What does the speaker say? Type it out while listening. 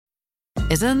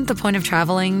Isn't the point of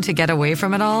traveling to get away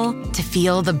from it all? To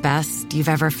feel the best you've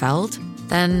ever felt?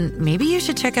 Then maybe you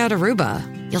should check out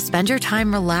Aruba. You'll spend your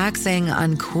time relaxing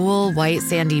on cool, white,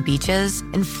 sandy beaches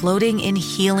and floating in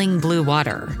healing blue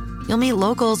water. You'll meet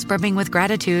locals brimming with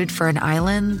gratitude for an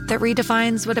island that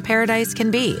redefines what a paradise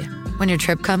can be. When your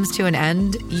trip comes to an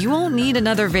end, you won't need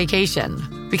another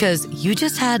vacation because you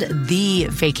just had the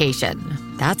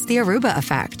vacation. That's the Aruba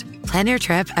effect. Plan your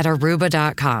trip at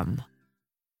Aruba.com.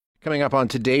 Coming up on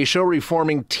today's show,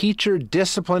 reforming teacher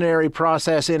disciplinary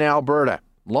process in Alberta.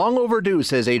 Long overdue,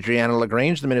 says Adriana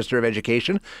LaGrange, the Minister of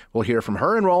Education. We'll hear from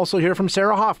her, and we'll also hear from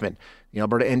Sarah Hoffman, the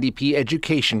Alberta NDP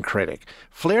education critic.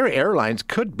 Flair Airlines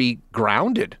could be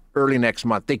grounded early next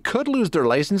month. They could lose their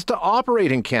license to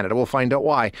operate in Canada. We'll find out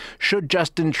why. Should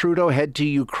Justin Trudeau head to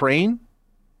Ukraine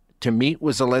to meet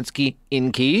with Zelensky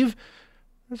in Kyiv?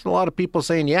 There's a lot of people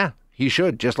saying, yeah, he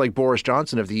should, just like Boris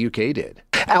Johnson of the UK did.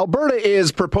 Alberta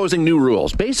is proposing new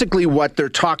rules. Basically what they're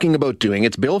talking about doing,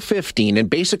 it's Bill 15, and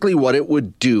basically what it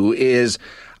would do is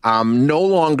no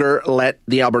longer let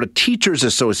the Alberta Teachers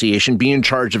Association be in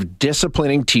charge of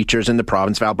disciplining teachers in the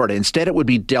province of Alberta. Instead, it would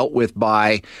be dealt with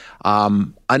by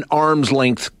an arm's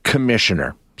length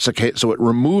commissioner. So it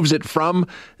removes it from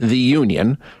the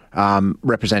union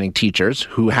representing teachers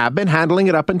who have been handling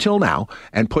it up until now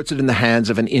and puts it in the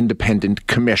hands of an independent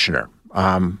commissioner.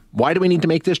 Why do we need to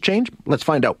make this change? Let's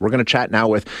find out. We're going to chat now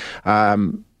with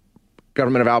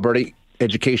Government of Alberta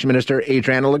Education Minister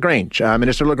Adriana LaGrange.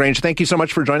 Minister LaGrange, thank you so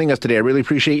much for joining us today. I really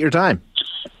appreciate your time.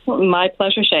 My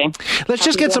pleasure, Shane. Let's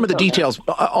just get some of the details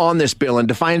on this bill and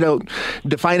define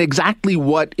exactly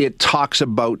what it talks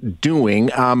about doing.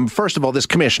 First of all, this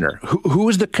commissioner. Who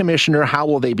is the commissioner? How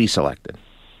will they be selected?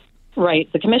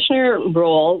 Right. The commissioner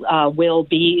role will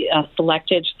be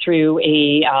selected through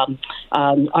an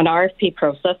RFP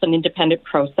process, an independent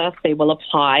process. They will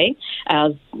apply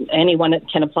as anyone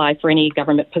can apply for any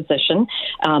government position.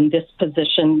 This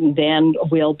position then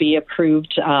will be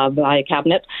approved by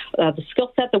Cabinet. The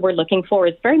skill set that we're looking for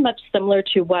is very much similar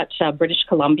to what British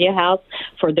Columbia has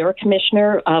for their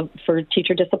commissioner for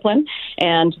teacher discipline.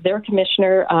 And their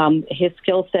commissioner, his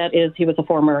skill set is he was a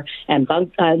former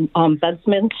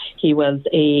ombudsman. He was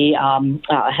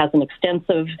has an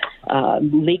extensive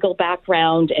legal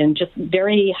background and just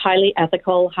very highly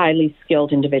ethical, highly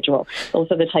skilled individual. Those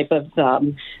are the type of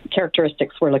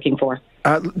characteristics we're looking for.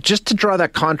 Just to draw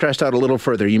that contrast out a little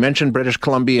further, you mentioned British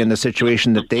Columbia and the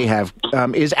situation that they have.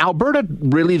 Is Alberta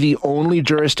really the only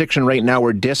jurisdiction right now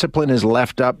where discipline is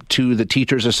left up to the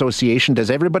Teachers Association? Does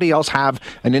everybody else have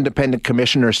an independent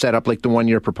commissioner set up like the one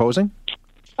you're proposing?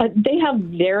 They have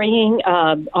varying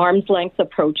arm's length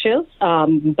approaches,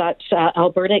 but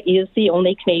Alberta is the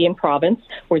only Canadian province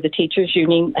where the teachers'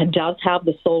 union does have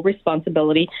the sole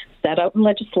responsibility set out in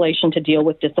legislation to deal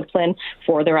with discipline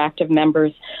for their active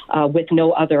members with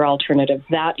no other alternative.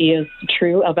 That is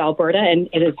true of Alberta, and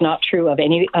it is not true of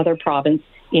any other province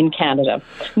in Canada,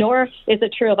 nor is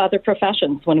it true of other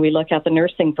professions. When we look at the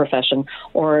nursing profession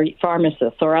or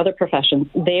pharmacists or other professions,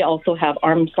 they also have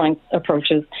arm's length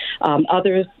approaches,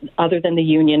 other than the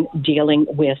union dealing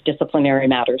with disciplinary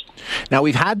matters. Now,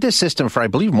 we've had this system for, I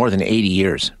believe, more than 80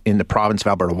 years in the province of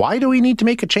Alberta. Why do we need to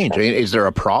make a change? I mean, is there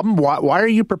a problem? Why are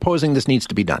you proposing this needs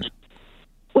to be done?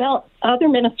 Well, other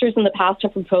ministers in the past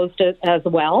have proposed it as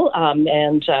well, I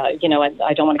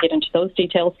don't want to get into those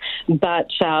details,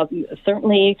 but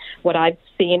certainly what I've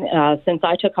seen since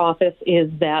I took office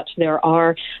is that there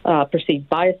are perceived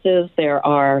biases, there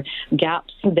are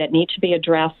gaps that need to be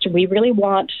addressed. We really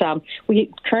want, we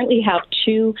currently have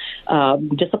two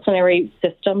disciplinary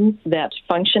systems that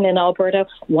function in Alberta,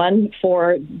 one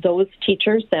for those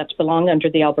teachers that belong under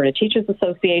the Alberta Teachers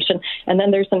Association, and then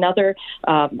there's another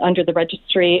under the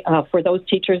registry for those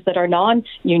teachers that are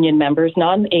non-union members,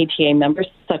 non-ATA members,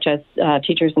 such as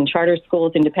teachers in charter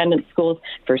schools, independent schools,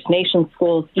 First Nations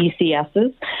schools,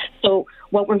 ECSs. So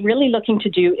what we're really looking to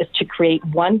do is to create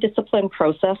one discipline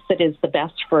process that is the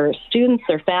best for students,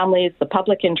 their families, the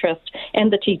public interest,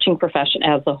 and the teaching profession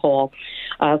as a whole.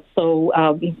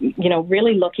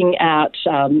 Really looking at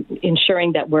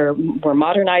ensuring that we're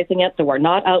modernizing it, that we're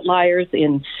not outliers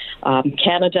in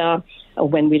Canada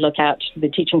when we look at the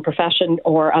teaching profession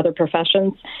or other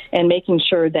professions, and making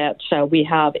sure that we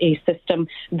have a system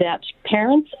that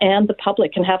parents and the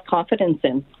public can have confidence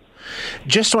in.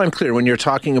 Just so I'm clear, when you're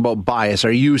talking about bias,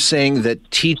 are you saying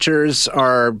that teachers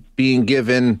are being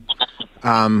given,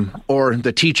 or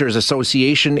the Teachers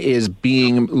Association is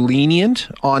being lenient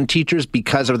on teachers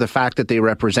because of the fact that they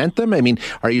represent them? I mean,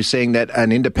 are you saying that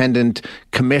an independent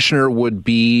commissioner would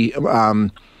be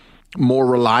more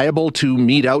reliable to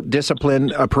mete out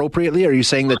discipline appropriately? Are you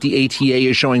saying that the ATA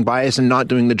is showing bias and not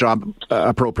doing the job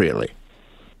appropriately?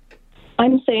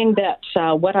 I'm saying that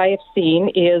what I have seen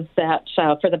is that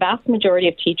for the vast majority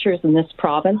of teachers in this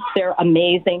province, they're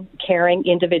amazing, caring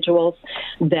individuals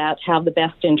that have the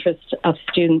best interests of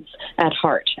students at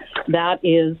heart. That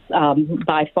is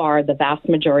by far the vast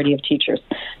majority of teachers.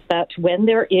 But when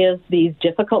there is these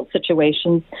difficult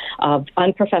situations of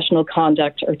unprofessional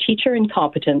conduct or teacher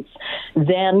incompetence,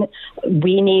 then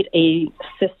we need a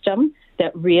system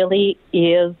that really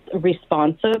is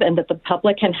responsive and that the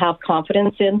public can have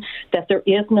confidence in, that there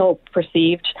is no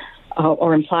perceived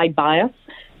or implied bias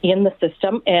in the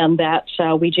system, and that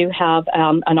we do have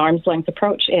an arm's length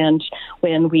approach. And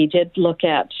when we did look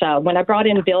at, when I brought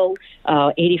in Bill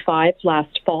 85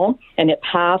 last fall and it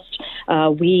passed,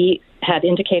 we had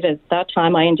indicated at that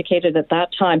time, I indicated at that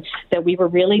time that we were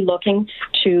really looking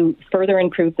to further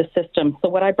improve the system. So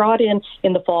what I brought in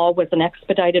the fall was an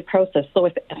expedited process. So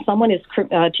if someone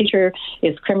a teacher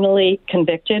is criminally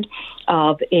convicted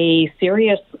of a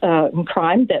serious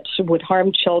crime that would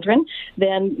harm children,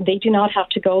 then they do not have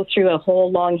to go through a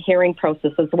whole long hearing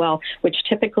process as well, which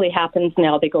typically happens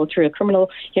now. They go through a criminal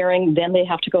hearing, then they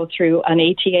have to go through an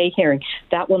ATA hearing.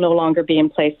 That will no longer be in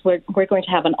place. We're going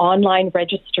to have an online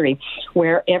registry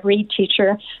where every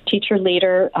teacher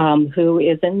leader who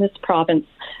is in this province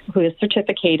who is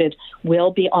certificated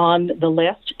will be on the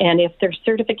list, and if their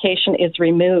certification is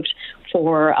removed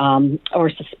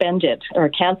or suspended or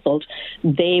canceled,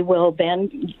 they will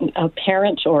then, a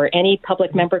parent or any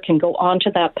public member can go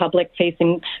onto that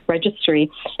public-facing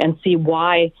registry and see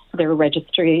why their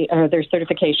registry or their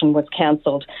certification was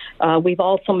canceled. We've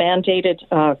also mandated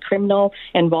criminal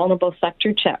and vulnerable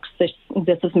sector checks. This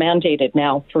is mandated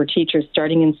now for teachers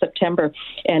starting in September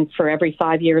and for every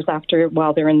 5 years after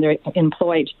while they're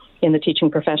employed in the teaching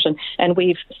profession, and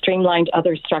we've streamlined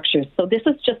other structures. So this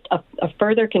is just a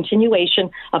further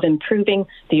continuation of improving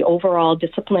the overall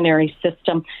disciplinary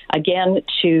system, again,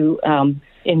 to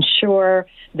ensure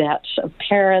that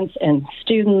parents and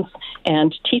students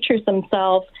and teachers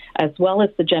themselves, as well as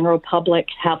the general public,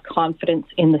 have confidence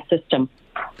in the system.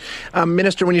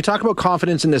 Minister, when you talk about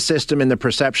confidence in the system and the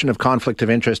perception of conflict of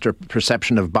interest or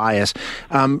perception of bias,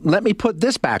 let me put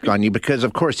this back on you because,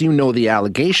 of course, you know the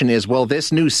allegation is, well,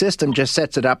 this new system just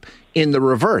sets it up in the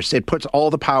reverse. It puts all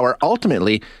the power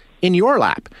ultimately in your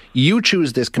lap. You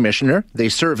choose this commissioner, they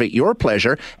serve at your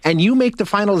pleasure, and you make the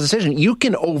final decision. You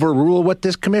can overrule what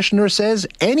this commissioner says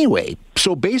anyway.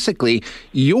 So basically,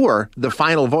 you're the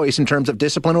final voice in terms of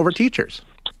discipline over teachers.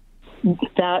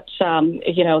 That,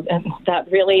 that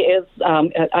really is,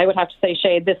 I would have to say,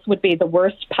 Shay, this would be the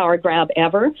worst power grab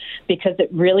ever because it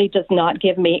really does not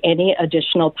give me any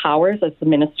additional powers as the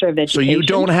Minister of Education. So you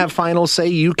don't have final say?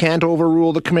 You can't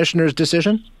overrule the commissioner's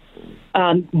decision?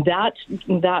 That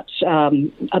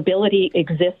ability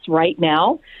exists right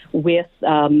now with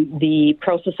the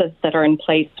processes that are in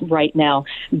place right now.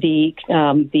 The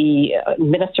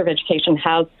Minister of Education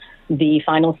has the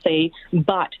final say,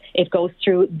 but it goes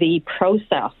through the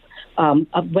process.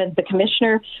 When the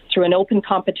commissioner, through an open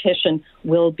competition,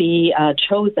 will be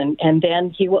chosen, and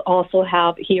then he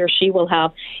or she will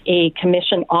have a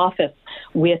commission office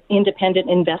with independent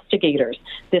investigators.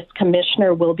 This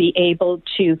commissioner will be able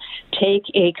to take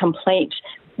a complaint,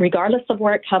 regardless of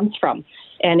where it comes from.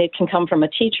 And it can come from a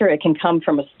teacher, it can come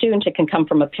from a student, it can come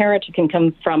from a parent, it can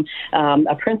come from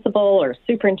a principal or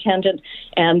superintendent,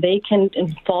 and they can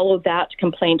follow that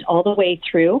complaint all the way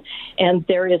through. And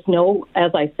there is no,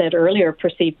 as I said earlier,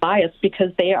 perceived bias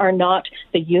because they are not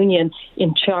the union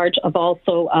in charge of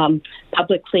also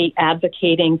publicly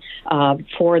advocating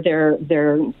for their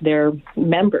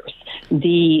members.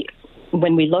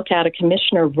 When we look at a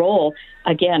commissioner role,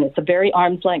 again, it's a very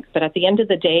arm's length, but at the end of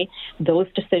the day, those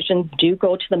decisions do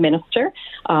go to the minister,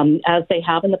 as they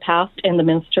have in the past, and the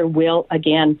minister will,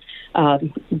 again,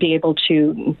 be able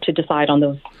to decide on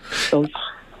those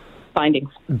findings.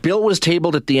 Bill was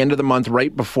tabled at the end of the month,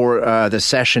 right before the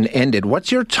session ended.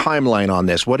 What's your timeline on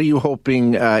this? What are you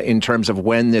hoping in terms of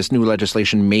when this new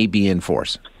legislation may be in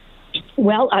force?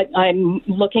 Well, I'm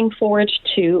looking forward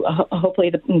to hopefully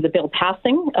the bill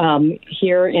passing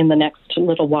here in the next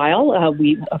little while.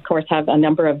 We, of course, have a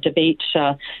number of debate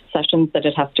sessions that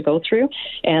it has to go through.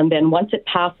 And then once it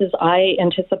passes, I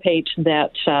anticipate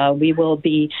that we will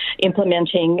be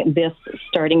implementing this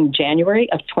starting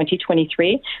January of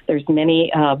 2023. There's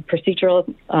many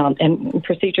procedural and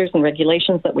procedures and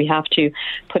regulations that we have to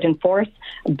put in force.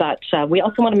 But we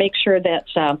also want to make sure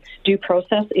that due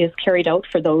process is carried out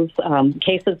for those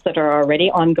cases that are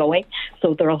already ongoing.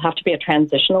 So there will have to be a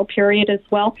transitional period as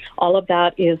well. All of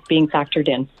that is being factored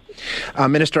in.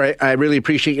 Minister, I really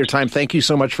appreciate your time. Thank you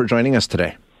so much for joining us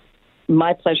today.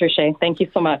 My pleasure, Shay. Thank you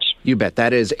so much. You bet.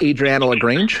 That is Adriana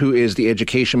LaGrange, who is the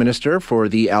Education Minister for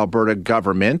the Alberta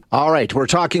government. All right, we're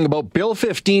talking about Bill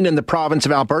 15 in the province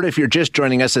of Alberta. If you're just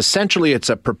joining us, essentially it's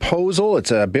a proposal,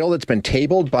 it's a bill that's been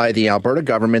tabled by the Alberta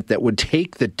government that would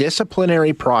take the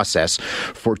disciplinary process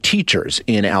for teachers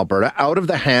in Alberta out of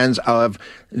the hands of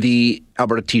the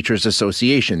Alberta Teachers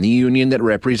Association, the union that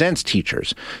represents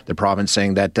teachers. The province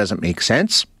saying that doesn't make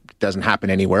sense. Doesn't happen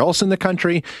anywhere else in the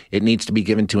country. It needs to be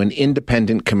given to an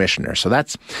independent commissioner. So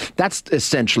that's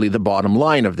essentially the bottom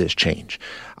line of this change.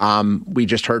 We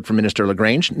just heard from Minister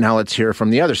LaGrange. Now let's hear from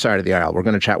the other side of the aisle. We're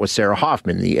going to chat with Sarah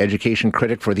Hoffman, the education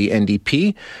critic for the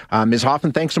NDP. Ms.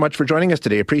 Hoffman, thanks so much for joining us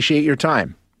today. Appreciate your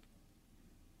time.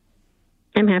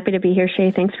 I'm happy to be here, Shay.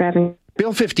 Thanks for having me.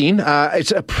 Bill 15,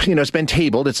 it's been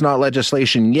tabled. It's not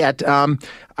legislation yet.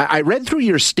 I read through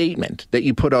your statement that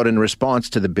you put out in response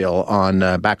to the bill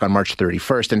back on March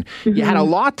 31st, and you had a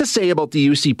lot to say about the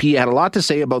UCP. You had a lot to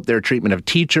say about their treatment of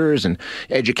teachers and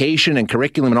education and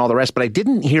curriculum and all the rest, but I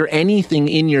didn't hear anything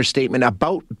in your statement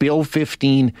about Bill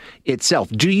 15 itself.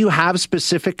 Do you have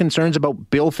specific concerns about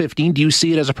Bill 15? Do you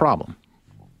see it as a problem?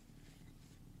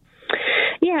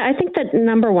 Yeah, I think that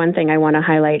number one thing I want to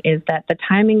highlight is that the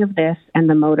timing of this and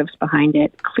the motives behind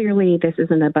it, clearly this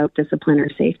isn't about discipline or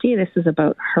safety. This is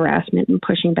about harassment and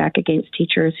pushing back against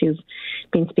teachers who've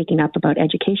been speaking up about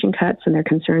education cuts and their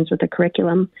concerns with the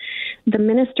curriculum. The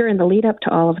minister in the lead up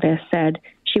to all of this said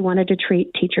she wanted to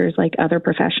treat teachers like other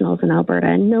professionals in Alberta,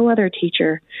 and no other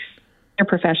teacher or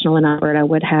professional in Alberta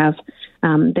would have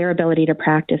their ability to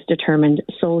practice determined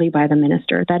solely by the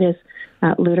minister. That is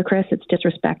ludicrous. It's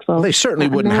disrespectful. Well, they certainly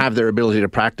wouldn't have their ability to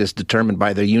practice determined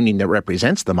by the union that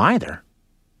represents them either.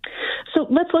 So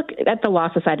let's look at the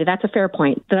Law Society. That's a fair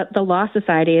point. The Law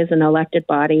Society is an elected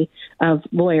body of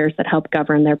lawyers that help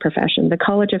govern their profession. The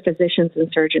College of Physicians and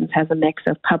Surgeons has a mix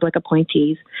of public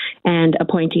appointees and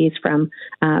appointees from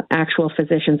actual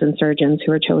physicians and surgeons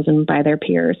who are chosen by their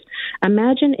peers.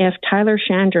 Imagine if Tyler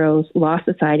Shandro's Law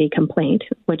Society complaint,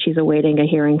 which he's awaiting a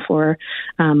hearing for,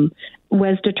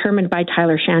 was determined by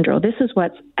Tyler Shandro. This is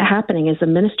what's happening is the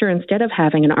minister, instead of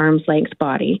having an arm's length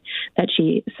body that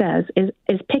she says,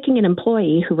 is picking an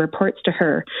employee who reports to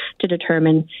her to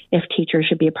determine if teachers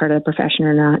should be a part of the profession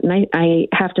or not. And I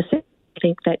have to say, I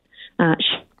think that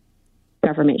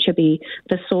government should be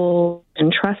the sole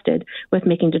entrusted with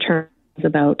making determinations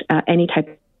about any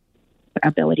type of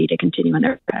ability to continue in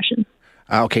their profession.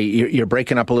 Okay, you're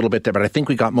breaking up a little bit there, but I think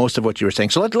we got most of what you were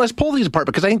saying. So let's pull these apart,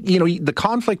 because I think, the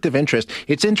conflict of interest,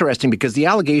 it's interesting because the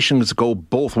allegations go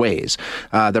both ways.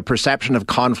 The perception of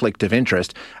conflict of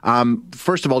interest.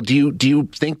 First of all, do you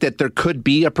think that there could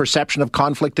be a perception of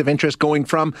conflict of interest going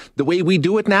from the way we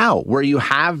do it now, where you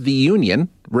have the union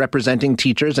representing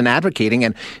teachers and advocating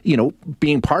and,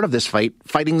 being part of this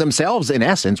fighting themselves in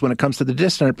essence when it comes to the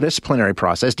disciplinary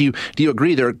process? Do you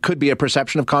agree there could be a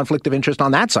perception of conflict of interest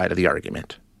on that side of the argument?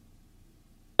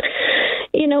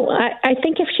 I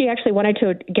think if she actually wanted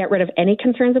to get rid of any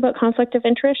concerns about conflict of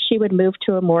interest, she would move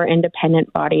to a more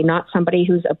independent body, not somebody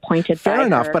who's appointed by her. Fair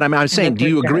enough, but I'm saying, do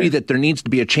you agree that there needs to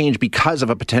be a change because of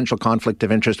a potential conflict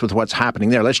of interest with what's happening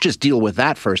there? Let's just deal with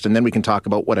that first, and then we can talk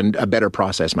about what a better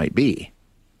process might be.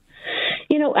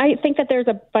 I think that there's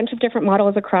a bunch of different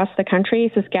models across the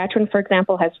country. Saskatchewan, for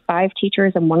example, has 5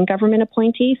 teachers and 1 government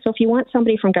appointee. So if you want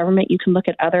somebody from government, you can look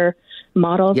at other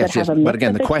models that have a mix. But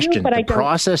again, the question, the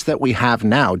process that we have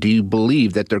now, do you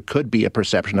believe that there could be a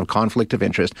perception of conflict of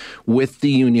interest with the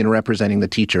union representing the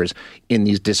teachers in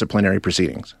these disciplinary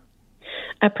proceedings?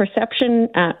 A perception,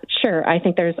 sure. I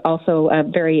think there's also a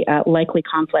very likely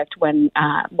conflict with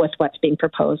what's being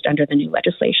proposed under the new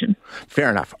legislation. Fair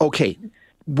enough. Okay.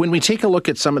 When we take a look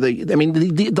at some of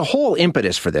the whole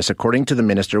impetus for this, according to the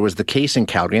minister, was the case in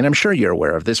Calgary, and I'm sure you're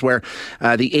aware of this, where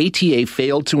the ATA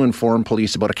failed to inform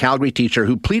police about a Calgary teacher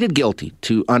who pleaded guilty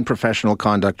to unprofessional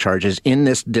conduct charges in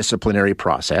this disciplinary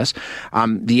process.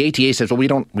 The ATA says, well, we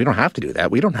don't have to do that.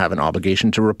 We don't have an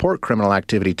obligation to report criminal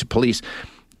activity to police.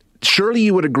 Surely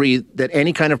you would agree that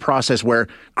any kind of process where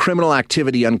criminal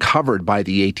activity uncovered by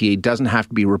the ATA doesn't have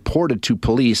to be reported to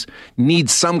police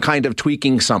needs some kind of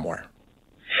tweaking somewhere.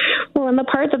 Well, and the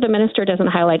part that the minister doesn't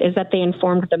highlight is that they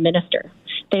informed the minister.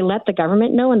 They let the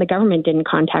government know, and the government didn't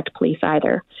contact police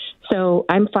either. So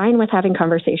I'm fine with having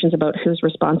conversations about whose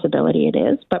responsibility it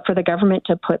is, but for the government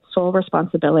to put sole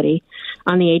responsibility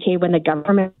on the ATA when the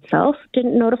government itself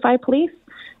didn't notify police,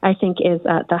 I think is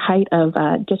the height of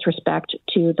disrespect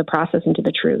to the process and to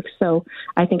the truth. So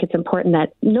I think it's important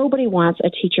that nobody wants a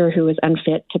teacher who is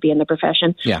unfit to be in the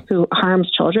profession, who harms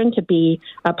children to be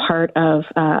a part of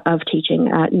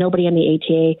teaching. Nobody in the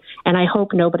ATA, and I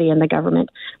hope nobody in the government.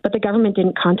 But the government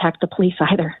didn't contact the police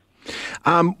either.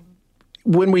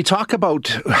 When we talk about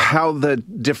how the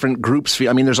different groups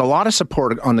feel, I mean, there's a lot of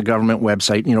support on the government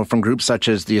website, from groups such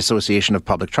as the Association of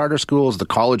Public Charter Schools, the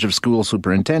College of School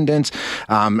Superintendents,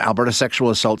 Alberta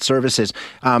Sexual Assault Services.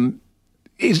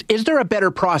 Is there a better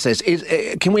process?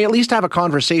 Can we at least have a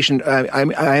conversation?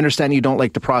 I understand you don't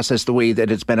like the process the way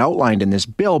that it's been outlined in this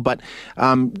bill, but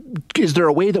is there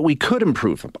a way that we could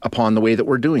improve upon the way that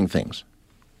we're doing things?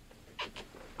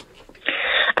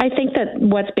 I think that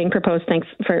what's being proposed, thanks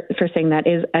for saying that,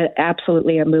 is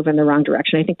absolutely a move in the wrong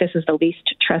direction. I think this is the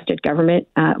least trusted government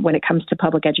when it comes to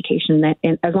public education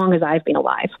as long as I've been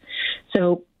alive.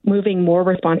 So moving more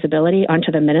responsibility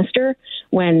onto the minister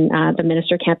when the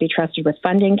minister can't be trusted with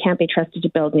funding, can't be trusted to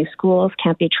build new schools,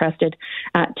 can't be trusted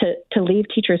to leave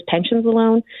teachers' pensions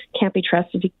alone, can't be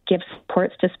trusted to give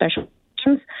supports to special.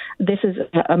 This is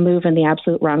a move in the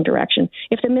absolute wrong direction.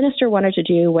 If the minister wanted to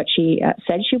do what she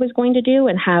said she was going to do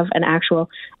and have an actual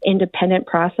independent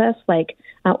process like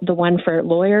the one for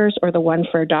lawyers or the one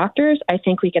for doctors, I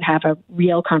think we could have a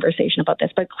real conversation about this.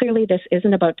 But clearly this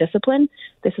isn't about discipline.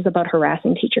 This is about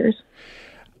harassing teachers.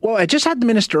 Well, I just had the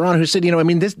minister on who said,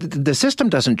 the system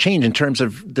doesn't change in terms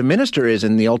of the minister is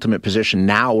in the ultimate position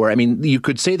now where, you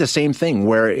could say the same thing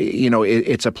where,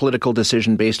 it's a political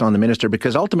decision based on the minister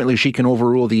because ultimately she can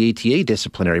overrule the ATA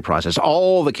disciplinary process.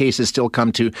 All the cases still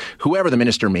come to whoever the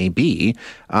minister may be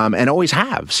and always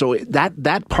have. So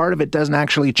that part of it doesn't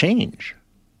actually change.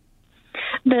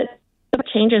 The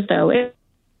changes, though, is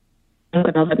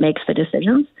that makes the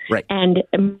decisions. Right. And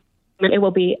it will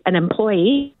be an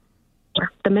employee.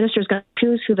 The minister's going to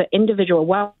choose who the individual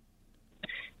will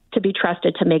to be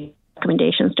trusted to make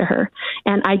recommendations to her.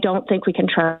 And I don't think we can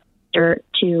trust her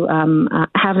to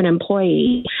have an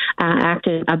employee act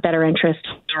in a better interest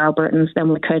for Albertans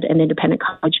than we could an independent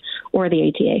college or the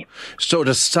ATA. So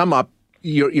to sum up,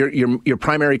 your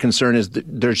primary concern is that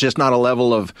there's just not a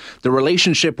level of the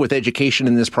relationship with education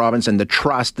in this province and the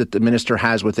trust that the minister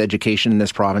has with education in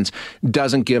this province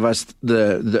doesn't give us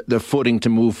the footing to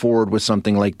move forward with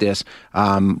something like this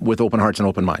with open hearts and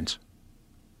open minds.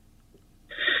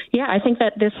 Yeah, I think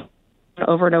that this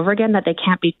over and over again that they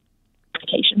can't be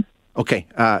education. Okay,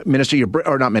 Minister,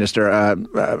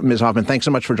 Ms. Hoffman, thanks so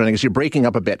much for joining us. You're breaking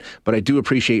up a bit, but I do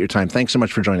appreciate your time. Thanks so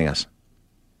much for joining us.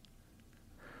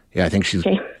 Yeah, I think she's...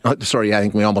 Okay. I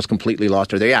think we almost completely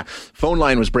lost her there. Yeah, phone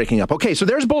line was breaking up. Okay, so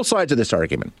there's both sides of this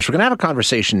argument. So we're going to have a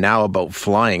conversation now about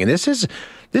flying, and this is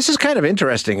kind of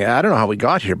interesting. I don't know how we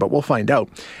got here, but we'll find out.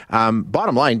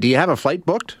 Bottom line, do you have a flight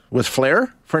booked with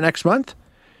Flair for next month?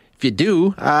 If you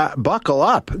do, buckle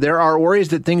up. There are worries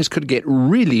that things could get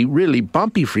really, really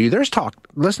bumpy for you. There's talk,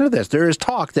 listen to this, there is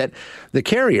talk that the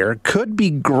carrier could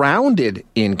be grounded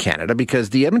in Canada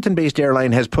because the Edmonton-based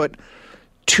airline has put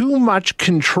too much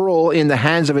control in the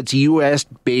hands of its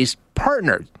U.S.-based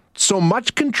partner. So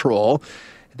much control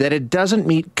that it doesn't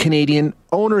meet Canadian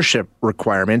ownership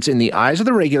requirements in the eyes of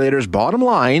the regulators. Bottom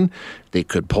line, they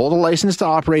could pull the license to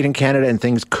operate in Canada and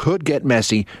things could get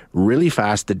messy really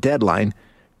fast. The deadline,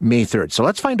 May 3rd. So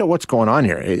let's find out what's going on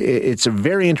here. It's a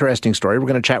very interesting story. We're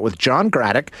going to chat with John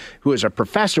Graddick, who is a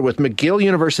professor with McGill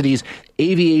University's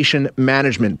Aviation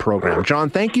Management Program. John,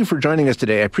 thank you for joining us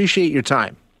today. I appreciate your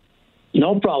time.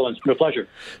 No problem. It's my pleasure.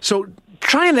 So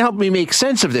try and help me make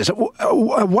sense of this.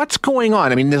 What's going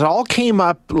on? This all came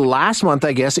up last month,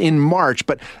 I guess, in March,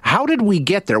 but how did we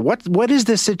get there? What is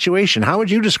this situation? How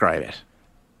would you describe it?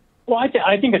 Well,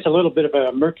 I think it's a little bit of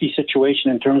a murky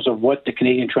situation in terms of what the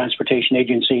Canadian Transportation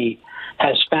Agency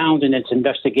has found in its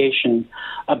investigation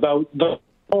about the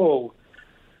role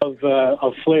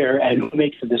of Flair and who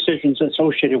makes the decisions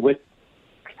associated with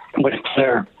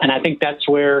Flair. And I think that's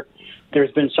where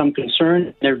there's been some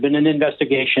concern. There's been an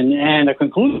investigation and a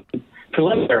conclusion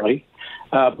preliminarily.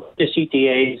 The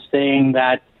CTA saying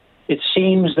that it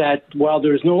seems that while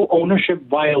there's no ownership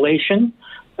violation,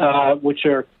 which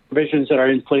are provisions that are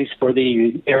in place for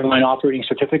the airline operating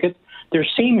certificate, there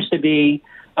seems to be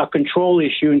a control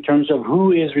issue in terms of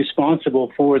who is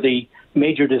responsible for the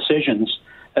major decisions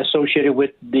associated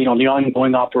with the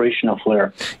ongoing operation of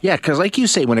Flair. Yeah, because like you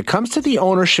say, when it comes to the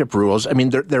ownership rules,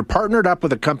 they're partnered up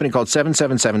with a company called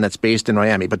 777 that's based in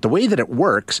Miami. But the way that it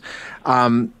works,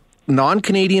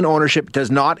 non-Canadian ownership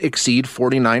does not exceed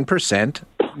 49%.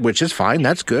 which is fine.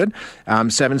 That's good.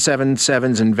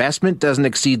 777's investment doesn't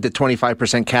exceed the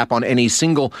 25% cap on any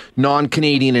single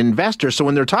non-Canadian investor. So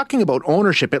when they're talking about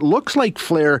ownership, it looks like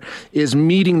Flair is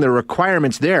meeting the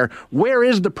requirements there. Where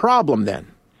is the problem then?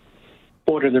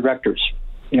 Board of directors.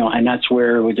 And that's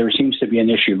where there seems to be an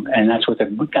issue, and that's what the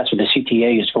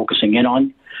CTA is focusing in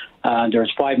on.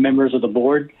 There's 5 members of the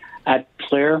board at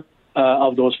Flair.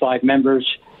 Of those 5 members,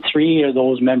 3 of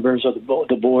those members of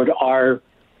the board are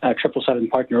 777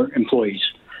 partner employees.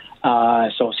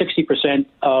 So 60%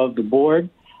 of the board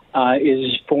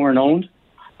is foreign-owned,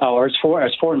 or is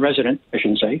foreign resident, I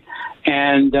shouldn't say.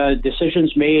 And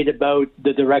decisions made about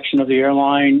the direction of the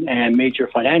airline and major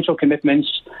financial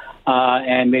commitments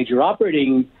and major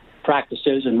operating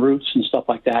practices and routes and stuff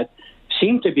like that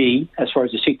seem to be, as far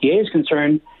as the CTA is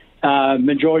concerned,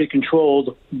 majority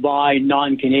controlled by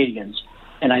non-Canadians.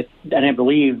 And I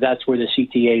believe that's where the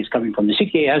CTA is coming from. The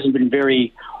CTA hasn't been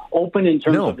very open in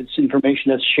terms of its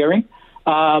information that's sharing.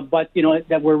 But,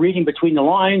 that we're reading between the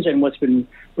lines and what's been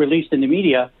released in the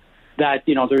media, that,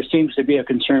 there seems to be a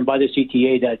concern by the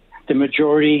CTA that the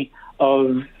majority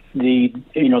of the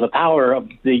power of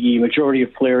the majority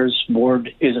of Flair's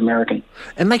board is American.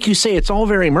 And like you say, it's all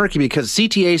very murky because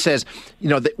CTA says,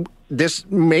 this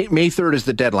May 3rd is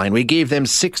the deadline. We gave them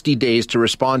 60 days to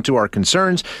respond to our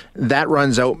concerns. That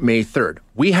runs out May 3rd.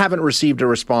 We haven't received a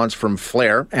response from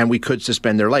Flair, and we could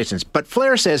suspend their license. But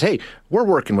Flair says, hey, we're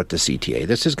working with the CTA.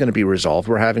 This is going to be resolved.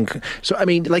 So,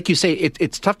 like you say,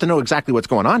 it's tough to know exactly what's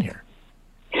going on here.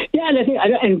 Yeah,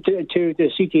 and to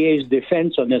the CTA's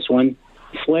defense on this one,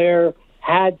 Flair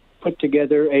had put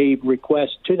together a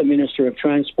request to the Minister of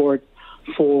Transport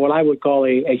for what I would call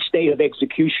a state of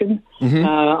execution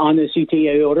on the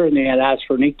CTA order, and they had asked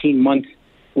for an 18-month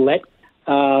let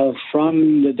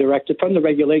from the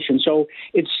regulation. So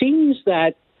it seems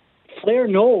that Flair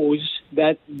knows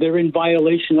that they're in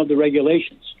violation of the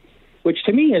regulations, which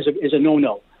to me is a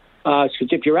no-no. Because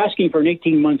if you're asking for an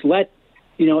 18-month let,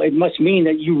 it must mean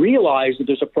that you realize that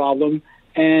there's a problem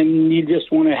and you just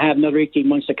want to have another 18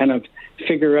 months to kind of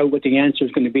figure out what the answer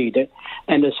is going to be.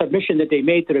 And the submission that they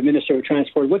made to the Minister of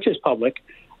Transport, which is public,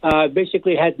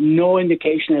 basically had no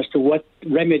indication as to what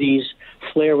remedies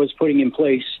Flair was putting in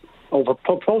place or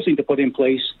proposing to put in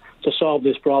place to solve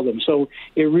this problem. So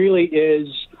it really is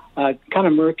kind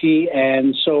of murky,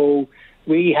 and so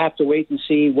we have to wait and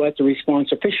see what the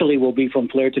response officially will be from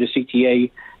Flair to the CTA,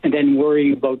 and then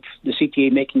worry about the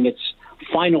CTA making its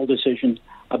final decision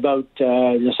about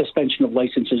the suspension of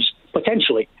licenses,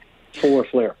 potentially, for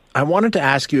Flair. I wanted to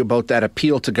ask you about that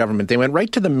appeal to government. They went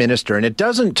right to the minister, and it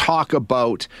doesn't talk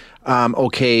about,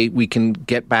 we can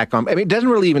get back on. It doesn't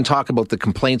really even talk about the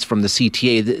complaints from the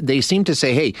CTA. They seem to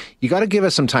say, hey, you got to give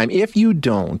us some time. If you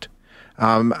don't,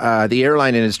 the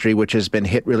airline industry, which has been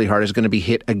hit really hard, is going to be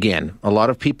hit again. A lot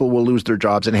of people will lose their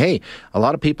jobs. And hey, a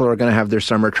lot of people are going to have their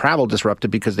summer travel disrupted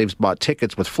because they've bought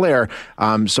tickets with Flair.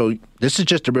 So this is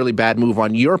just a really bad move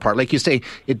on your part. Like you say,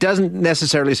 it doesn't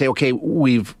necessarily say, okay,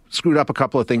 we've screwed up a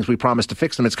couple of things. We promised to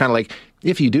fix them. It's kind of like,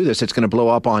 if you do this, it's going to blow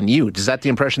up on you. Is that the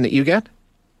impression that you get?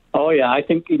 Oh, yeah. I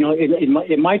think,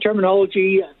 in my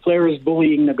terminology, Flair is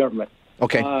bullying the government.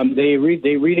 Okay. They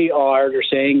really are. They're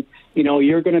saying,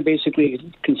 you're going to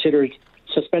basically consider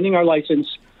suspending our license.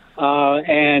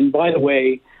 And by the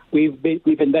way, we've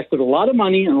invested a lot of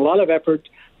money and a lot of effort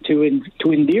to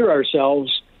endear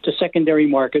ourselves to secondary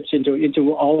markets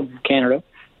into all of Canada,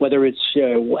 whether it's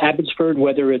Abbotsford,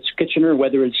 whether it's Kitchener,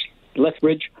 whether it's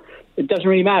Lethbridge. It doesn't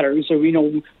really matter. So,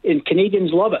 and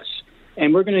Canadians love us.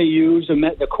 And we're going to use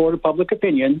the court of public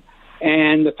opinion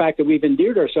and the fact that we've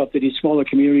endeared ourselves to these smaller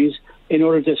communities in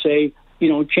order to say,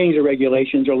 change the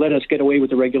regulations or let us get away with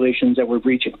the regulations that we're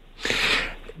breaching.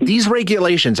 These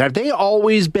regulations, have they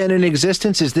always been in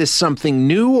existence? Is this something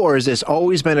new, or has this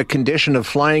always been a condition of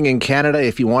flying in Canada?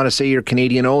 If you want to say you're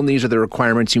Canadian-owned, these are the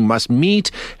requirements you must meet.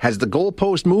 Has the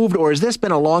goalpost moved, or has this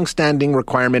been a long-standing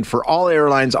requirement for all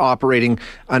airlines operating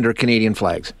under Canadian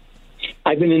flags?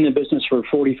 I've been in the business for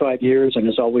 45 years, and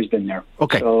it's always been there.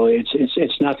 Okay. So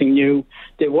it's nothing new.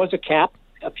 There was a cap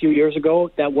a few years ago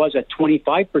that was at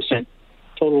 25%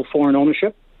 total foreign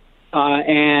ownership,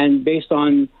 and based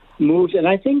on moves, and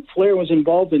I think Flair was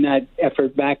involved in that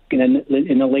effort back in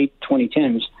the late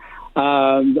 2010s,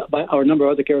 or a number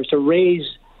of other carriers, to raise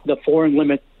the foreign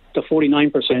limit to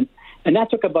 49%. And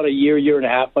that took about a year and a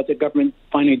half, but the government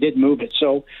finally did move it.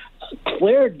 So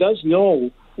Flair does know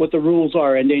what the rules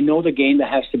are, and they know the game that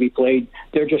has to be played.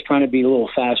 They're just trying to be a little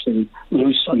fast and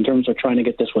loose in terms of trying to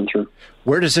get this one through.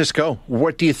 Where does this go?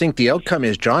 What do you think the outcome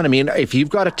is, John? I mean, if you've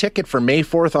got a ticket for May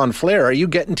 4th on Flair, are you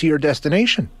getting to your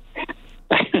destination?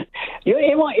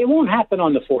 it won't happen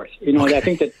on the 4th. Okay. I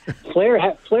think that Flair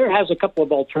has a couple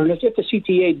of alternatives. If the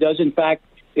CTA does in fact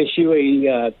issue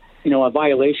a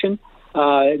violation,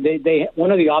 they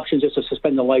one of the options is to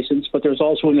suspend the license. But there's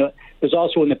also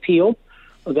an appeal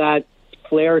that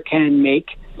Flair can make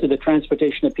to the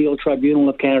Transportation Appeal Tribunal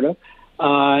of Canada,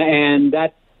 and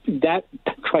that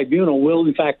tribunal will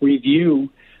in fact review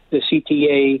the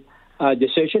CTA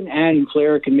decision, and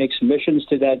Flair can make submissions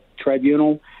to that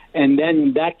tribunal, and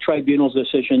then that tribunal's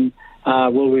decision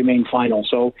will remain final.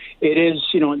 So it is,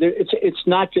 it's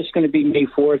not just going to be May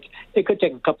 4th. It could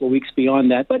take a couple of weeks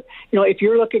beyond that. But, if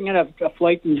you're looking at a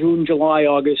flight in June, July,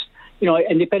 August,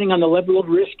 and depending on the level of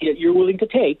risk that you're willing to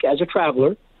take as a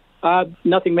traveler,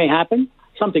 nothing may happen,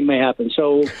 something may happen.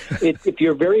 So if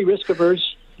you're very risk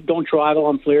averse, don't travel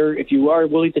on Flair. If you are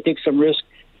willing to take some risk,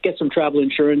 get some travel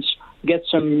insurance, get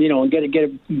some,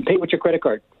 pay with your credit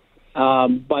card.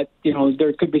 But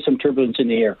there could be some turbulence in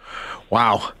the air.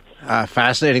 Wow.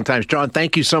 Fascinating times. John,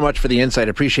 thank you so much for the insight.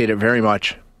 Appreciate it very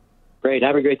much. Great.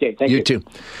 Have a great day. Thank you. You too.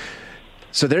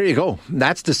 So there you go.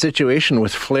 That's the situation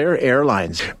with Flair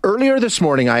Airlines. Earlier this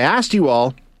morning, I asked you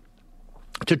all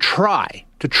to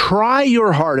try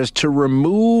your hardest to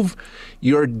remove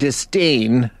your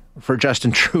disdain for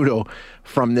Justin Trudeau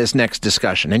from this next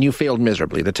discussion, and you failed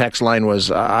miserably. The text line was,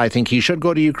 I think he should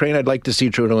go to Ukraine. I'd like to see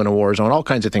Trudeau in a war zone, all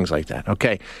kinds of things like that.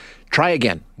 Okay, try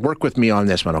again. Work with me on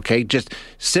this one, okay? Just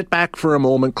sit back for a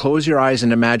moment, close your eyes,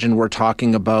 and imagine we're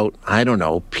talking about, I don't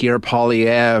know, Pierre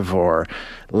Poilievre or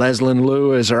Leslyn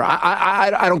Lewis, or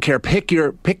I don't care. Pick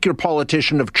your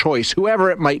politician of choice, whoever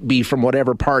it might be from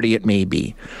whatever party it may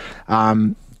be.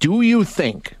 Do you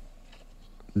think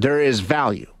there is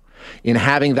value in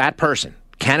having that person,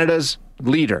 Canada's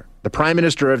leader, the Prime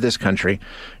Minister of this country,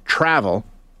 travel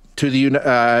to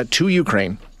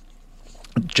Ukraine,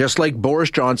 just like Boris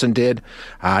Johnson did,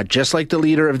 just like the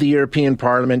leader of the European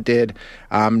Parliament did?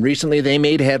 Recently, they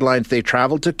made headlines. They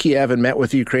traveled to Kiev and met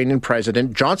with the Ukrainian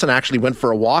president. Johnson actually went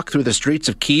for a walk through the streets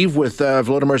of Kyiv with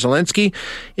Volodymyr Zelensky.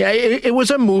 Yeah, it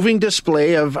was a moving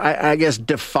display of, I guess,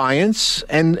 defiance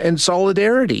and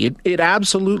solidarity. It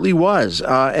absolutely was.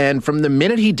 And from the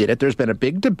minute he did it, there's been a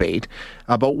big debate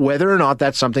about whether or not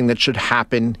that's something that should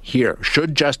happen here.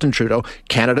 Should Justin Trudeau,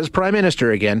 Canada's Prime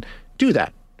Minister again, do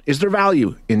that? Is there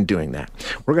value in doing that?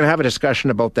 We're going to have a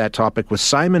discussion about that topic with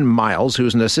Simon Miles,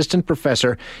 who's an assistant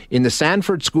professor in the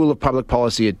Sanford School of Public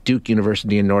Policy at Duke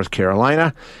University in North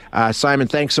Carolina. Simon,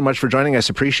 thanks so much for joining us.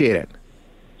 Appreciate it.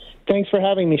 Thanks for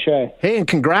having me, Shay. Hey, and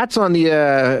congrats on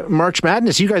the March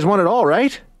Madness. You guys won it all,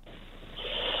 right?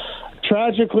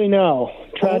 Tragically, no.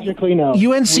 No.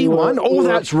 UNC won?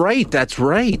 That's right. That's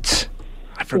right.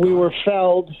 I forgot. We were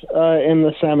felled in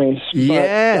the semis.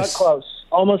 Yes. Got close.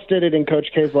 Almost did it in Coach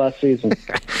K's last season.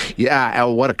 Yeah,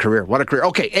 what a career. What a career.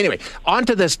 Okay, anyway, on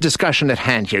to this discussion at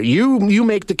hand here. You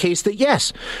make the case that,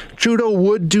 yes, Trudeau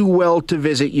would do well to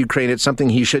visit Ukraine. It's something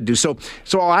he should do. So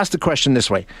I'll ask the question this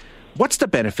way. What's the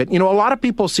benefit? A lot of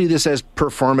people see this as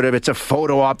performative. It's a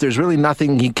photo op. There's really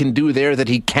nothing he can do there that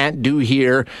he can't do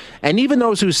here. And even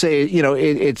those who say,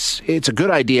 it's a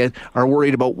good idea are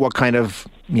worried about what kind of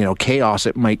chaos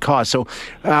it might cause. So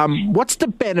what's the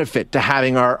benefit to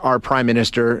having our Prime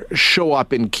Minister show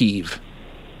up in Kyiv?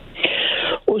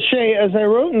 Well, Shay, as I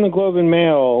wrote in the Globe and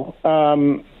Mail,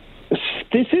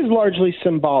 this is largely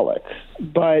symbolic,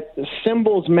 but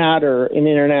symbols matter in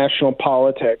international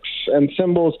politics, and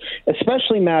symbols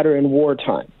especially matter in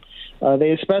wartime.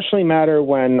 They especially matter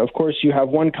when, of course, you have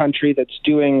one country that's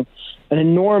doing an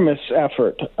enormous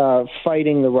effort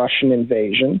fighting the Russian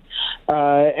invasion,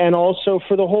 and also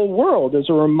for the whole world as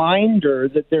a reminder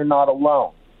that they're not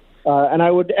alone. And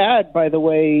I would add, by the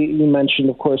way, you mentioned,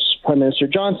 of course, Prime Minister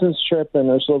Johnson's trip and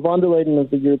Ursula von der Leyen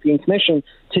of the European Commission.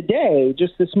 Today,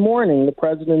 just this morning, the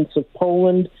presidents of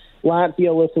Poland,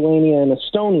 Latvia, Lithuania, and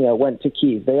Estonia went to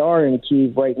Kyiv. They are in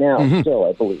Kyiv right now, still,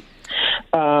 I believe.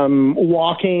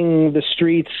 Walking the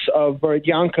streets of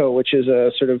Borodyanka, which is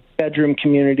a sort of bedroom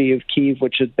community of Kyiv,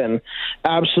 which has been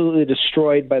absolutely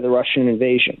destroyed by the Russian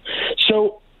invasion.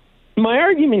 So my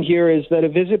argument here is that a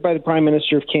visit by the Prime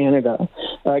Minister of Canada,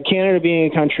 Canada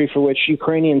being a country for which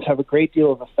Ukrainians have a great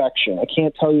deal of affection. I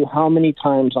can't tell you how many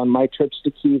times on my trips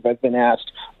to Kyiv I've been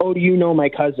asked, do you know my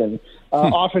cousin?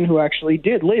 Often who actually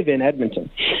did live in Edmonton.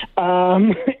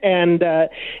 And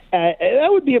that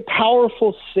would be a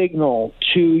powerful signal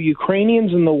to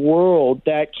Ukrainians in the world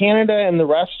that Canada and the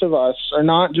rest of us are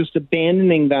not just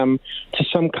abandoning them to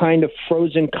some kind of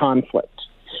frozen conflict.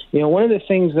 One of the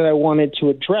things that I wanted to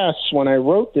address when I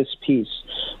wrote this piece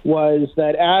was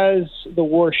that as the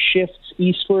war shifts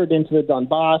eastward into the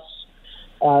Donbass,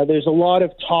 There's a lot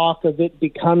of talk of it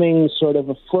becoming sort of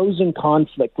a frozen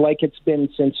conflict like it's been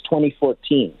since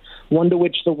 2014, one to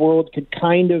which the world could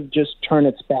kind of just turn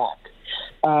its back.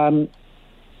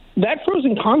 That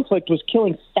frozen conflict was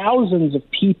killing thousands of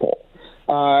people.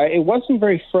 It wasn't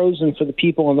very frozen for the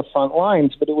people on the front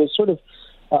lines, but it was sort of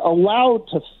allowed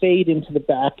to fade into the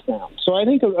background. So I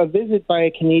think a visit by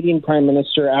a Canadian Prime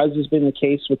Minister, as has been the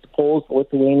case with the Poles, the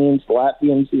Lithuanians, the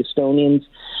Latvians, the Estonians,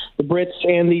 the Brits,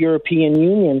 and the European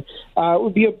Union,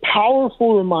 would be a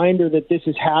powerful reminder that this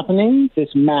is happening, this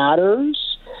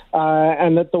matters,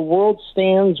 and that the world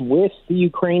stands with the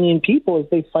Ukrainian people as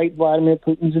they fight Vladimir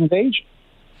Putin's invasion.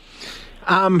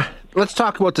 Let's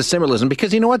talk about the symbolism,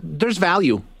 because you know what? There's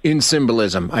value in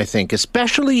symbolism, I think,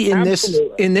 especially in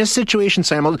this situation,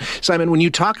 Simon. When you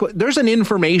talk, there's an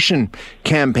information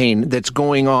campaign that's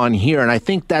going on here, and I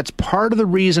think that's part of the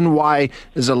reason why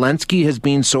Zelensky has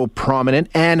been so prominent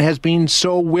and has been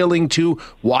so willing to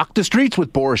walk the streets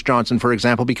with Boris Johnson, for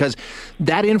example, because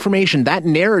that information, that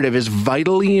narrative is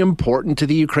vitally important to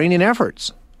the Ukrainian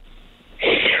efforts.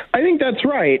 I think that's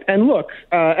right. And look,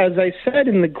 as I said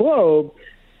in the Globe,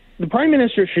 the Prime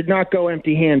Minister should not go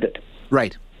empty-handed.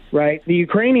 Right. The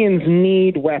Ukrainians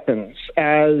need weapons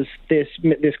as this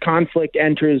conflict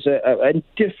enters a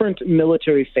different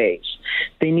military phase.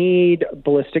 They need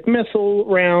ballistic missile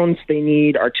rounds. They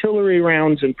need artillery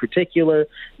rounds in particular.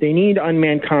 They need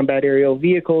unmanned combat aerial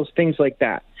vehicles, things like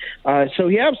that. So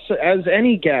yes, as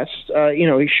any guest,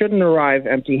 he shouldn't arrive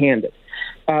empty-handed.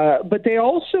 But they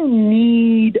also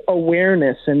need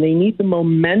awareness, and they need the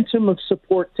momentum of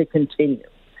support to continue.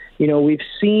 We've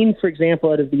seen, for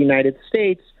example, out of the United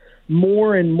States,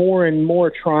 more and more and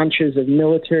more tranches of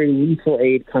military lethal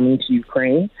aid coming to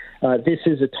Ukraine. This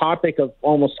is a topic of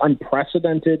almost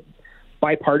unprecedented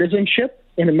bipartisanship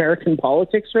in American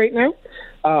politics right now,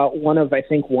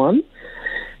 one.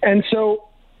 And so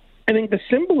I think the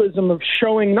symbolism of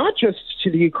showing not just to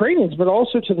the Ukrainians, but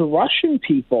also to the Russian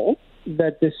people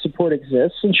that this support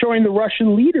exists, and showing the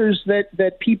Russian leaders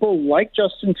that people like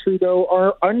Justin Trudeau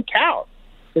are uncowed,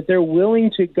 that they're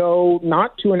willing to go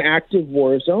not to an active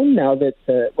war zone now that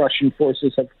the Russian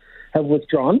forces have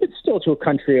withdrawn, but still to a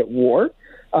country at war,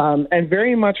 and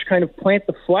very much kind of plant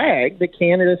the flag that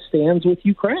Canada stands with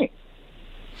Ukraine.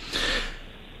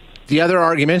 The other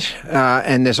argument,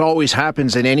 and this always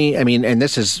happens in and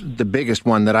this is the biggest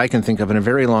one that I can think of in a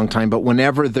very long time, but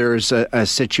whenever there's a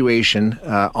situation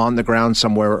on the ground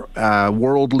somewhere,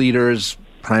 world leaders,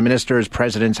 prime ministers,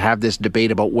 presidents have this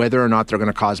debate about whether or not they're going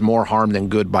to cause more harm than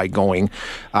good by going.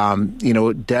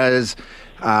 Does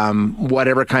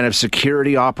whatever kind of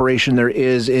security operation there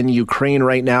is in Ukraine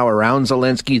right now around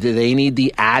Zelensky, do they need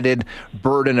the added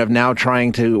burden of now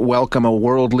trying to welcome a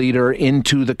world leader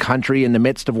into the country in the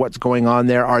midst of what's going on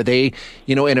there? Are they,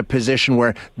 in a position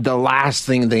where the last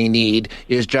thing they need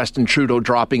is Justin Trudeau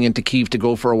dropping into Kyiv to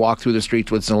go for a walk through the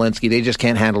streets with Zelensky? They just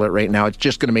can't handle it right now. It's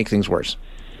just going to make things worse.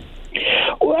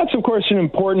 Well, that's, of course, an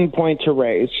important point to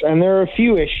raise, and there are a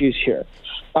few issues here.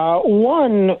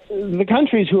 One, the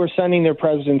countries who are sending their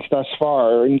presidents thus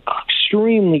far are in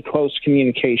extremely close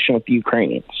communication with the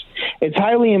Ukrainians. It's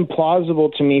highly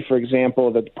implausible to me, for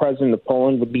example, that the president of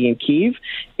Poland would be in Kyiv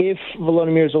if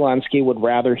Volodymyr Zelensky would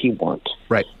rather he weren't.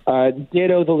 Right.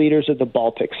 Ditto the leaders of the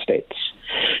Baltic states.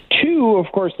 Two,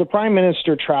 of course, the prime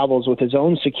minister travels with his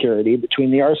own security.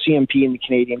 Between the RCMP and the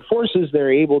Canadian forces,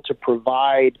 they're able to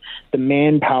provide the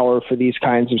manpower for these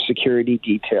kinds of security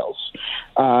details,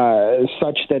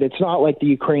 such that it's not like the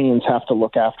Ukrainians have to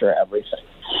look after everything.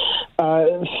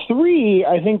 Three,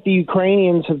 I think the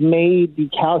Ukrainians have made the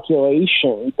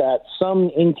calculation that some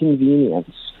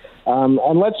inconvenience,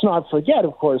 and let's not forget,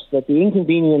 of course, that the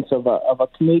inconvenience of a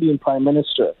Canadian prime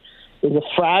minister is a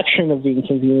fraction of the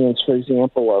inconvenience, for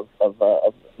example, of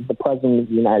the president of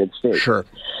the United States. Sure.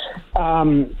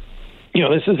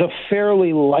 This is a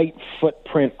fairly light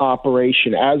footprint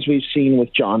operation, as we've seen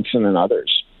with Johnson and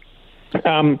others.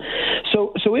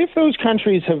 So if those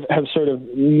countries have sort of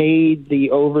made the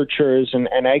overtures and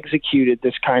executed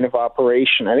this kind of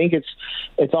operation, I think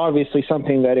it's obviously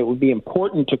something that it would be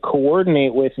important to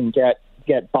coordinate with and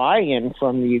get buy-in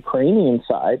from the Ukrainian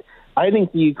side. I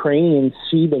think the Ukrainians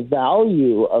see the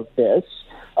value of this,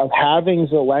 of having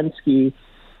Zelensky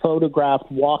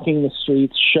photographed walking the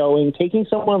streets, taking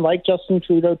someone like Justin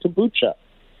Trudeau to Bucha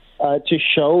to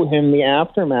show him the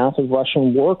aftermath of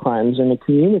Russian war crimes in a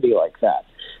community like that.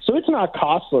 So it's not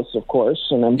costless, of course,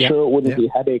 and I'm sure it wouldn't be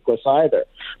headacheless either.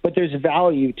 But there's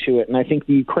value to it, and I think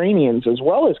the Ukrainians, as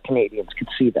well as Canadians, could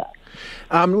see that.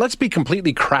 Let's be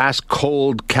completely crass,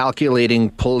 cold, calculating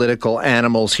political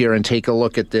animals here and take a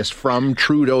look at this from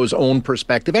Trudeau's own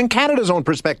perspective and Canada's own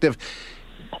perspective.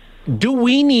 Do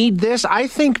we need this? I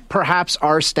think perhaps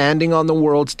our standing on the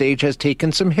world stage has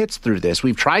taken some hits through this.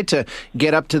 We've tried to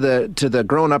get up to the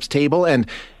grown-ups table, and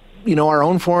our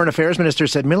own foreign affairs minister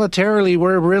said militarily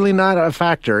we're really not a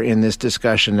factor in this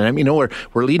discussion. And we're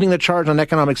leading the charge on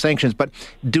economic sanctions, but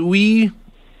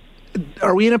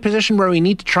are we in a position where we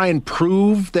need to try and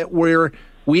prove that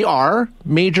we are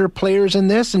major players in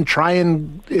this and try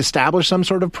and establish some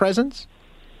sort of presence?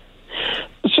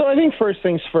 So I think first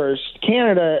things first,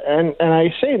 Canada, and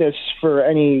I say this for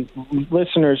any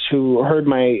listeners who heard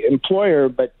my employer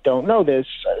but don't know this,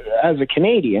 as a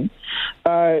Canadian,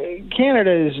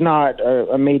 Canada is not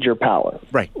a major power.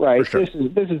 Right. For sure.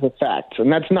 This is a fact,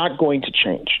 and that's not going to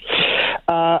change.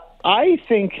 I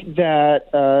think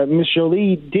that Ms.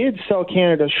 Joly did sell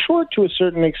Canada short to a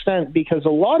certain extent because a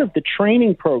lot of the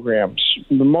training programs,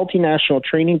 the multinational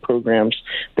training programs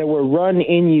that were run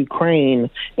in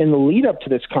Ukraine in the lead up to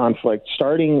this conflict,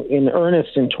 starting in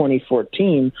earnest in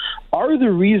 2014, are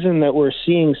the reason that we're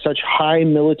seeing such high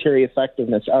military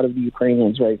effectiveness out of the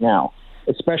Ukrainians right now,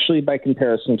 especially by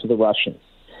comparison to the Russians.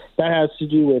 That has to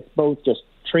do with both just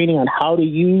training on how to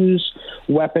use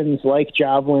weapons like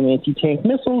Javelin anti-tank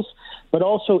missiles, but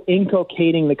also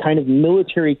inculcating the kind of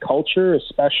military culture,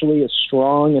 especially a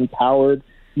strong, empowered,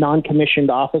 non-commissioned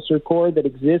officer corps that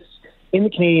exists in the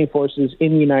Canadian forces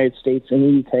in the United States, in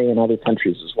the UK, and other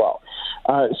countries as well.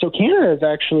 So Canada has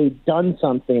actually done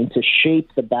something to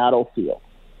shape the battlefield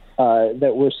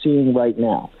that we're seeing right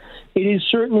now. It is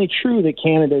certainly true that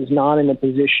Canada is not in a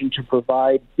position to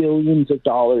provide billions of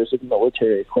dollars of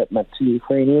military equipment to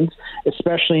Ukrainians,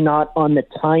 especially not on the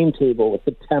timetable with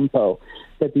the tempo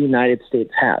that the United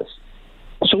States has.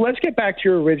 So let's get back to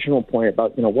your original point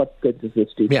about, what good does this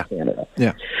do to Canada?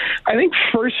 Yeah. I think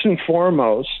first and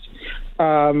foremost,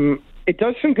 it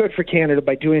does some good for Canada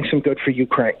by doing some good for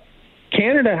Ukraine.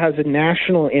 Canada has a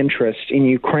national interest in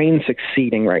Ukraine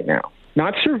succeeding right now,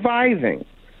 not surviving,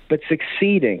 but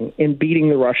succeeding in beating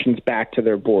the Russians back to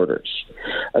their borders.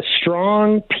 A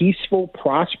strong, peaceful,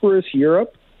 prosperous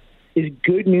Europe is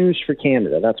good news for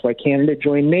Canada. That's why Canada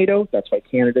joined NATO. That's why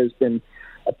Canada has been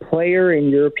a player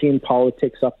in European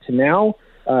politics up to now.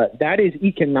 That is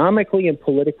economically and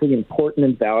politically important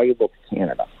and valuable to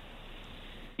Canada.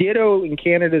 Ditto in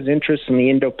Canada's interest in the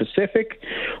Indo-Pacific,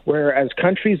 where as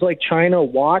countries like China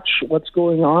watch what's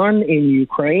going on in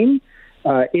Ukraine,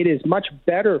 it is much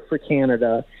better for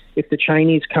Canada if the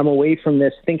Chinese come away from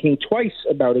this thinking twice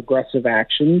about aggressive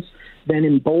actions than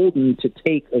emboldened to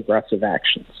take aggressive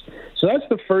actions. So that's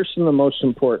the first and the most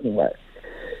important way.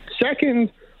 Second,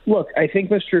 look, I think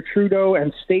Mr. Trudeau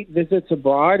and state visits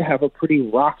abroad have a pretty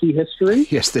rocky history.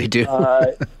 Yes, they do.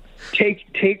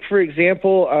 Take for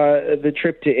example, the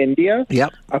trip to India.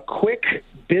 Yep. A quick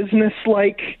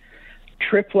business-like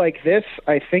trip like this,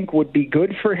 I think, would be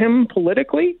good for him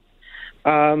politically.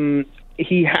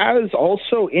 He has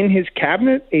also in his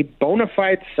cabinet a bona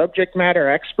fide subject matter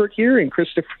expert here in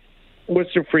Chrystia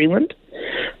Freeland,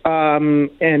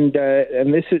 and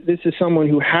this is someone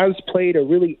who has played a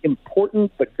really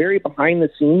important but very behind the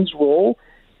scenes role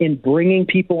in bringing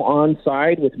people on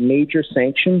side with major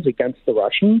sanctions against the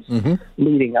Russians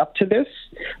leading up to this.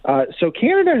 So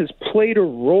Canada has played a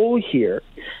role here.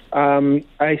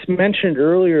 I mentioned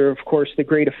earlier, of course, the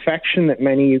great affection that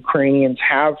many Ukrainians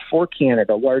have for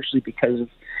Canada, largely because of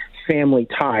family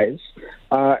ties.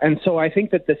 And so I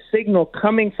think that the signal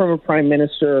coming from a prime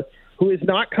minister who is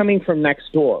not coming from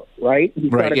next door, right?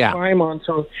 He's got to climb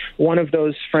onto one of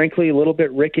those, frankly, a little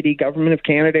bit rickety Government of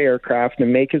Canada aircraft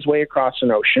and make his way across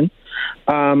an ocean.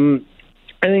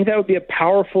 I think that would be a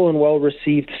powerful and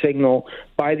well-received signal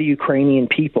by the Ukrainian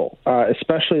people,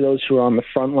 especially those who are on the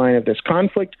front line of this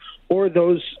conflict or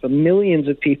those millions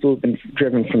of people who have been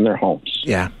driven from their homes.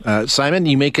 Yeah. Simon,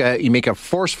 you make a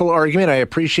forceful argument. I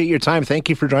appreciate your time. Thank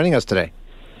you for joining us today.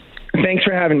 Thanks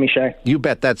for having me, Shay. You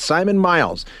bet. That's Simon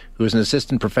Miles, who is an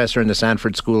assistant professor in the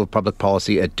Sanford School of Public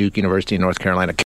Policy at Duke University in North Carolina.